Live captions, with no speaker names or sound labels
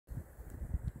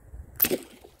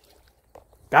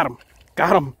Got him.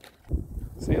 Got him.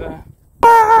 See that?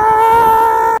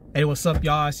 Hey, what's up,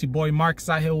 y'all? It's your boy Marcus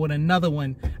out here with another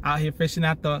one. Out here fishing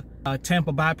at the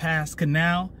Tampa Bypass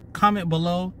Canal. Comment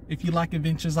below if you like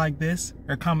adventures like this,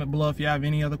 or comment below if you have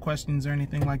any other questions or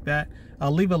anything like that.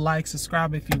 Leave a like,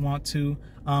 subscribe if you want to.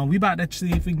 We about to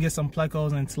see if we can get some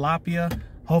plecos and tilapia.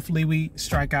 Hopefully we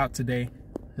strike out today.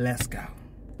 Let's go.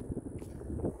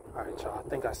 All right, y'all. I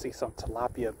think I see some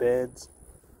tilapia beds.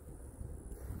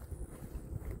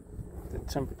 The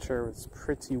temperature is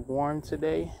pretty warm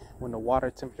today. When the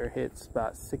water temperature hits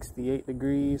about 68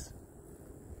 degrees,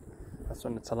 that's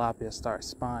when the tilapia start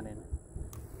spawning.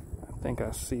 I think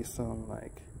I see some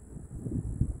like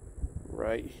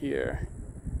right here.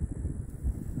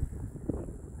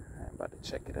 I'm about to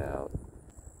check it out.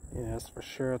 Yeah, it's for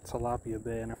sure a tilapia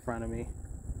bed in front of me.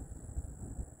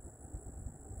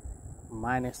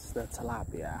 Minus the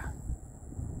tilapia.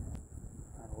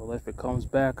 Well, if it comes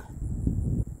back,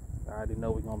 I already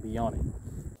know we're gonna be on it.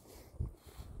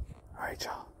 All right,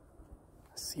 y'all.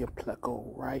 I see a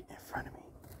pleco right in front of me.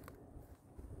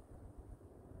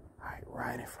 All right,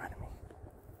 right in front of me.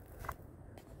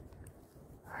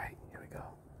 All right, here we go.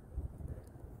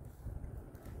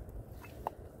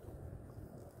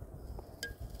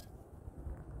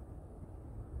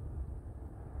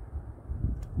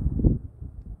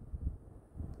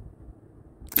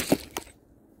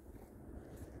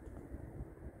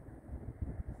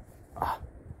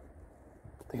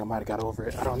 I think I might have got over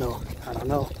it. I don't know. I don't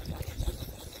know.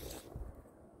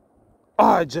 Oh,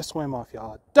 I just swam off,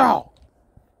 y'all. Dog!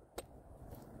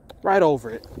 Right over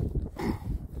it.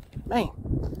 Man.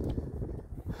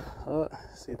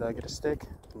 See, did I get a stick?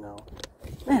 No.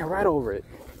 Man, right over it.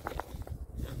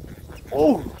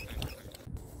 Oh!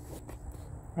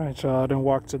 Alright, y'all. Then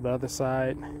walk to the other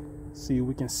side. See what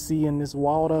we can see in this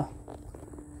water.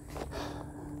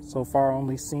 So far,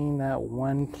 only seen that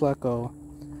one pleco.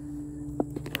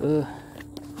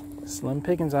 Slim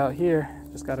pickings out here.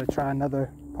 Just gotta try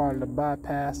another part of the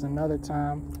bypass another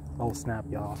time. Oh snap,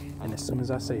 y'all. And as soon as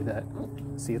I say that,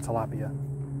 see a tilapia.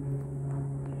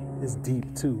 It's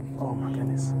deep too. Oh my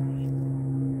goodness.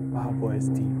 Wow, boy, it's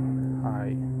deep.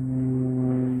 Alright.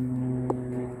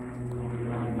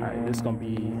 Alright, this is gonna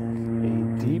be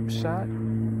a deep shot.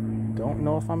 Don't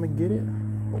know if I'm gonna get it,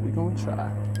 but we're gonna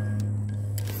try.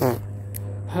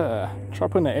 Try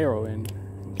putting the arrow in.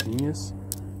 Genius.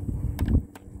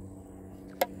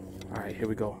 Alright, here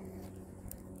we go.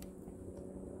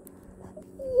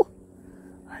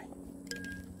 Alright.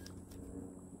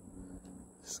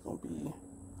 This is gonna be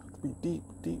deep,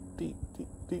 deep, deep, deep,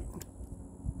 deep.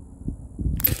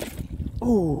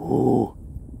 Ooh.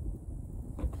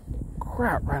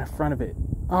 Crap, right in front of it.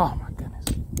 Oh my goodness.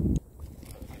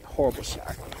 Horrible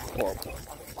shot. Horrible.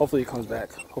 Hopefully it comes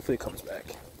back. Hopefully it comes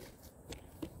back.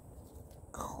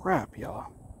 Crap,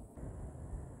 y'all.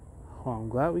 Well, I'm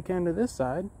glad we came to this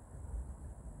side.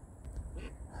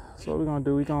 So what we're gonna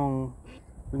do,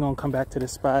 we're gonna come back to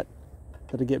this spot.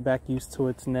 Gotta get back used to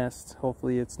its nest.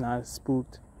 Hopefully it's not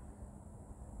spooked.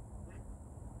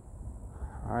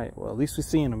 Alright, well at least we're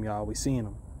seeing them, y'all. We're seeing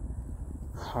them.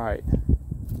 Alright.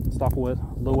 Stop with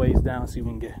a little ways down, see if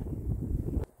we can get.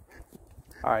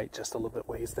 Alright, just a little bit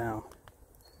ways down.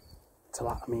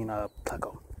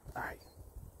 Pleco. Alright.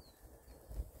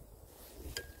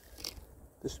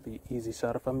 This should be an easy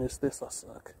shot. If I miss this, I'll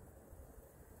suck.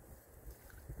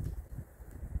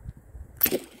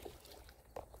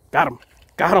 Got him.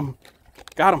 Got him.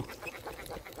 Got him.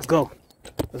 Let's go.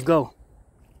 Let's go.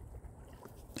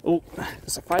 Oh,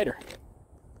 it's a fighter.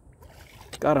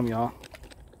 Got him, y'all.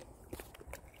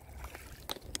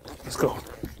 Let's go.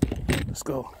 Let's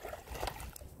go.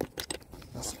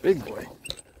 That's a big boy.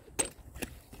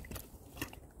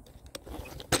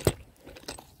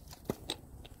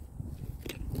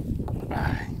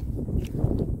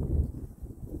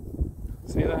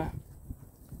 See that?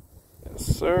 Yes,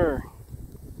 sir.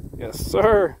 Yes,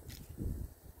 sir.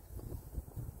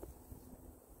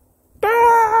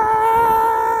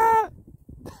 Ah!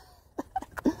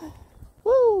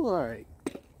 Woo, all right.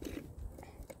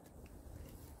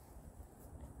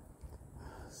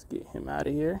 Let's get him out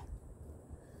of here.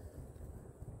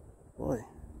 Boy,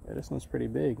 yeah, this one's pretty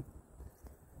big.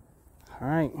 All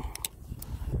right.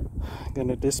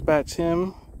 Gonna dispatch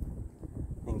him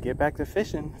and get back to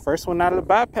fishing. First one out of the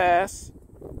bypass.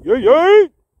 Yay, yay!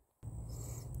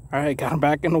 All right, got him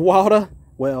back in the water.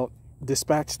 Well,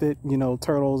 dispatched it. You know,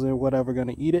 turtles or whatever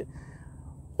gonna eat it.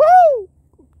 Woo!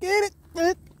 Get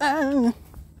it!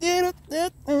 Get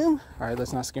it! All right,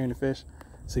 let's not scare the fish.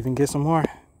 See if we can get some more.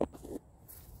 All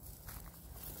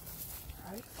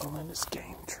right, following this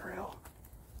game trail.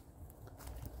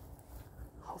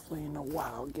 Hopefully Hopefully ain't no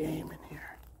wild game in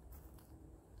here.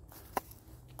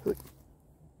 All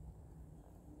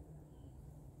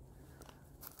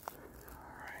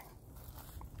right.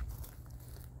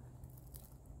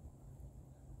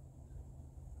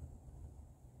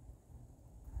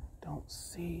 Don't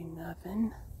see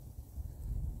nothing.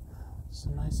 It's a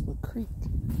nice little creek.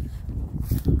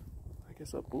 I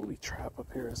guess a booby trap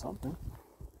up here or something.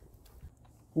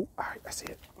 Ooh, all right, I see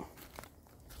it.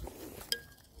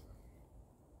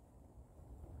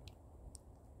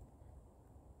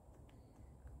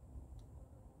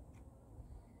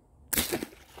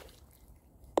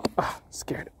 Ah,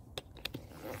 scared it.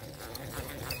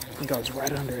 I think I was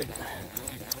right under it.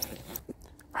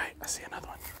 All right, I see another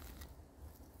one.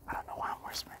 I don't know why I'm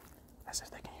whispering, as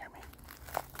if they can hear me.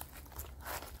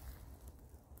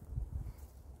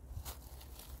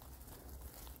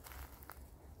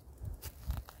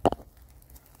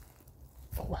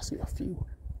 Oh, I see a few.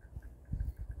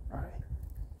 All right.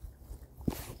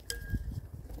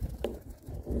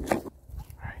 All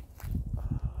right.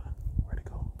 Where'd it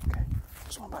go? Okay.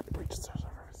 This one about to breach the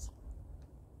surface.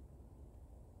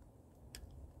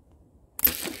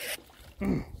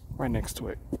 Right next to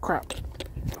it. Crap.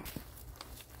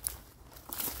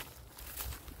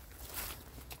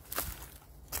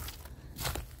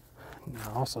 Now,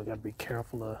 I also got to be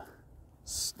careful of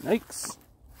snakes,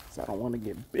 because I don't want to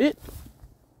get bit.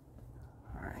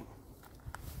 All right.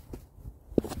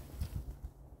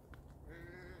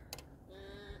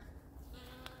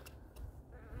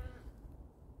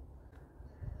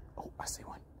 Oh, I see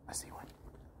one. I see one.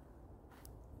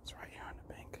 It's right here on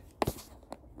the bank.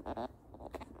 All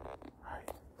right.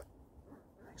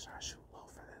 Make sure I shoot low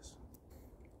for this.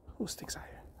 Who sticks out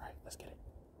here? All right, let's get it.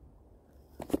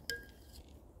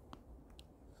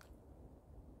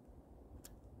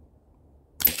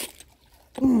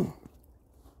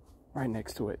 Right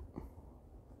next to it.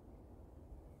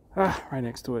 Ah, right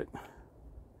next to it.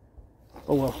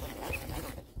 Oh well.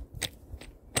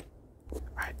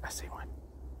 Alright, I see one.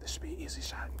 This should be an easy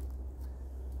shot.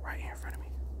 Right here in front of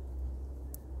me.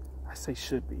 I say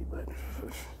should be, but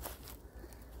alright,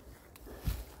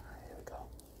 here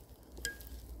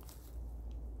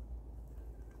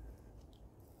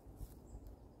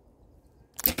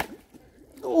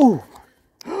we go. Ooh!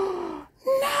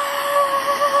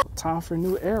 Time for a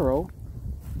new arrow.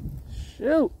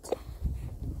 Shoot.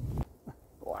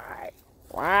 Why?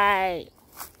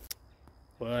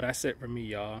 Well, that's it for me,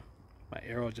 y'all. My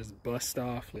arrow just bust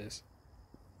off this.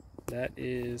 That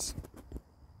is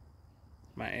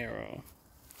my arrow.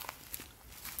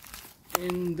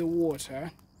 In the water.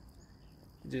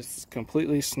 Just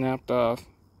completely snapped off.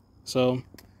 So,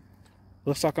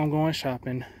 looks like I'm going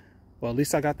shopping. Well, at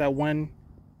least I got that one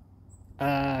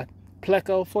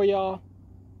pleco for y'all.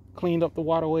 Cleaned up the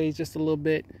waterways just a little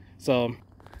bit. So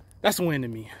that's a win to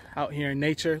me. Out here in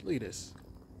nature, look at this.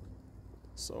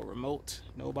 So remote,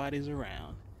 nobody's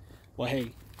around. Well,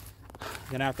 hey, I'm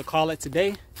gonna have to call it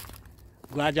today.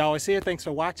 Glad y'all was here. Thanks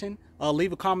for watching.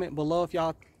 Leave a comment below if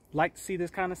y'all like to see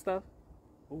this kind of stuff.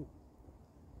 Ooh.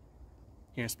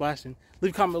 Hearing splashing.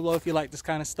 Leave a comment below if you like this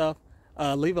kind of stuff.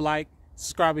 Leave a like,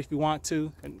 subscribe if you want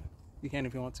to, and you can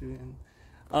if you want to. And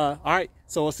all right,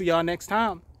 so we'll see y'all next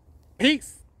time.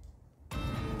 Peace.